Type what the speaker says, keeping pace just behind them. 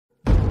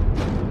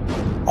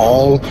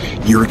All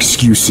your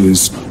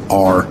excuses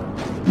are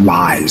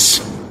lies.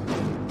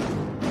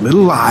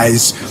 Little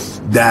lies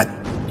that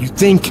you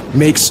think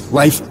makes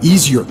life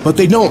easier, but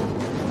they don't.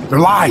 They're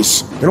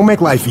lies. They don't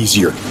make life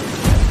easier.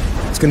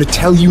 It's gonna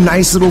tell you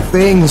nice little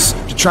things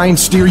to try and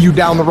steer you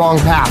down the wrong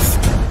path.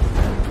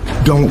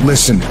 Don't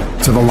listen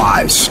to the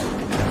lies.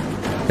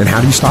 And how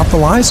do you stop the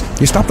lies?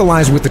 You stop the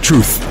lies with the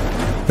truth.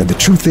 And the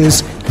truth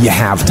is, you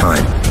have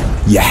time.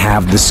 You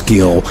have the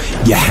skill,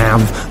 you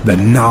have the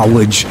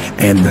knowledge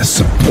and the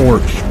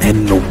support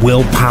and the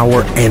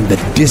willpower and the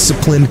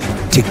discipline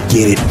to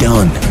get it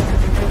done.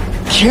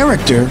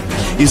 Character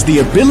is the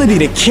ability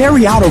to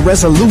carry out a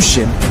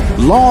resolution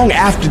long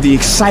after the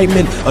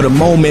excitement of the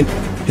moment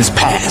has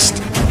passed.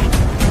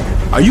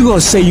 Are you gonna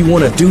say you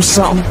wanna do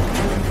something,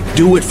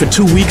 do it for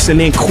 2 weeks and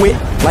then quit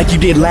like you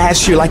did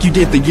last year, like you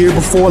did the year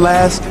before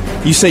last?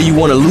 You say you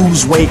wanna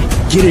lose weight,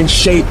 get in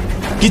shape,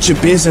 get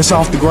your business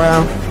off the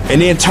ground,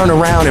 and then turn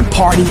around and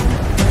party,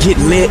 get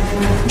lit,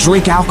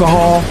 drink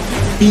alcohol,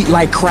 eat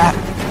like crap,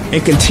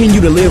 and continue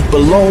to live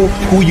below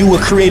who you were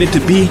created to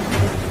be?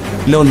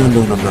 No.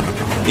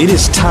 It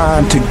is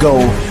time to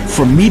go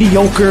from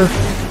mediocre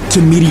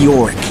to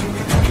meteoric.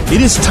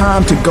 It is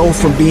time to go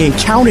from being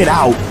counted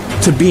out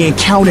to being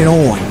counted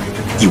on.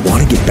 You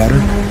want to get better?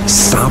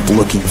 Stop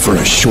looking for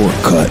a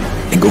shortcut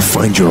and go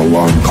find your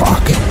alarm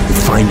clock and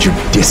find your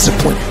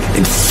discipline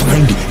and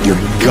find your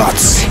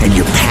guts and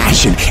your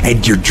passion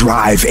and your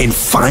drive and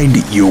find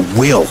your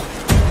will.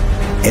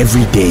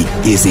 Every day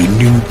is a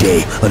new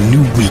day, a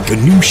new week, a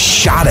new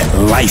shot at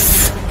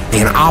life.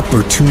 An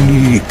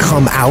opportunity to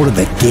come out of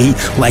the gate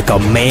like a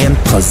man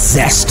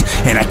possessed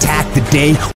and attack the day